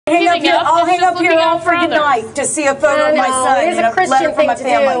anything else. I'll hang up here all for freaking night to see a photo of my son. It is a Christian thing to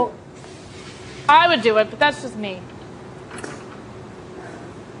do. I would do it, but that's just me.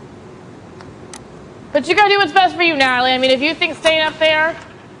 But you gotta do what's best for you, Natalie. I mean, if you think staying up there.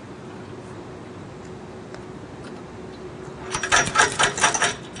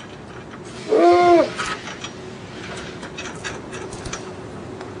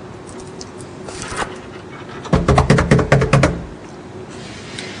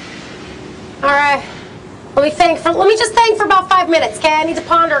 All right. Let me just think for about 5 minutes, okay? I need to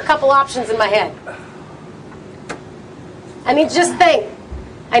ponder a couple options in my head. I need to just think.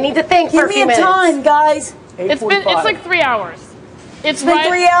 I need to think for a few minutes. Give me a time, guys. It's like 3 hours. It's been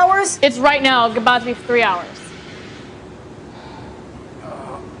 3 hours? It's right now about to be 3 hours.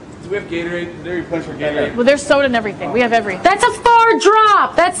 Do we have Gatorade? Is there any punch for Gatorade? Well, there's soda and everything. We have everything. That's a far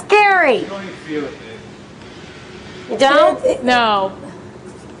drop. That's scary. You don't even feel it, dude. You don't? No.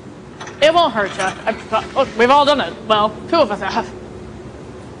 It won't hurt you. Look, we've all done it. Well, 2 of us have.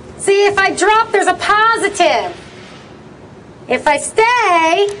 See, if I drop, there's a positive. If I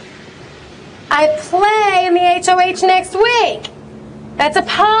stay, I play in the HoH next week. That's a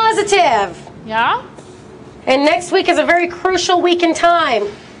positive. Yeah? And next week is a very crucial week in time.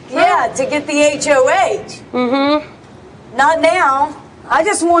 Yeah, to get the HoH. Mm-hmm. Not now. I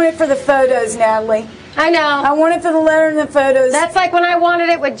just want it for the photos, Natalie. I know. I want it for the letter and the photos. That's like when I wanted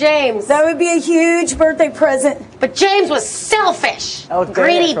it with James. That would be a huge birthday present. But James was selfish. Okay,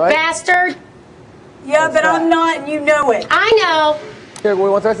 greedy right. bastard. Yeah, but I'm not, and you know it. I know. Here, we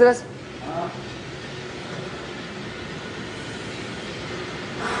want the rest of this?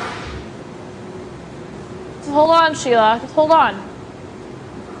 Just hold on, Sheila. Just hold on.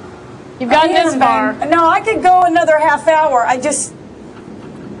 You've got this far. No, I could go another half hour. I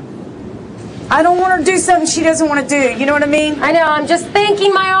don't want her to do something she doesn't want to do. You know what I mean? I know. I'm just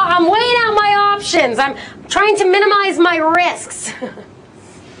thinking I'm weighing out my options. I'm trying to minimize my risks.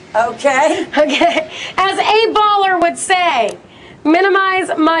 Okay. Okay. As a baller would say,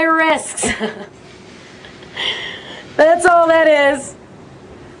 minimize my risks. That's all that is.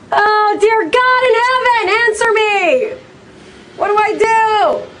 Oh, dear God in heaven, answer me. What do I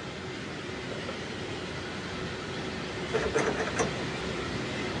do?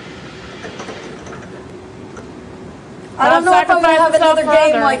 I don't know if I'm going to have another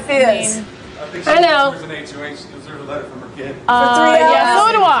game like this. I know. There's an HOH. Deserves a letter from her kid. For 3 hours. Yeah,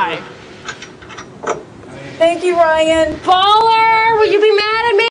 so do I. Thank you, Ryan. Baller, will you be mad at me?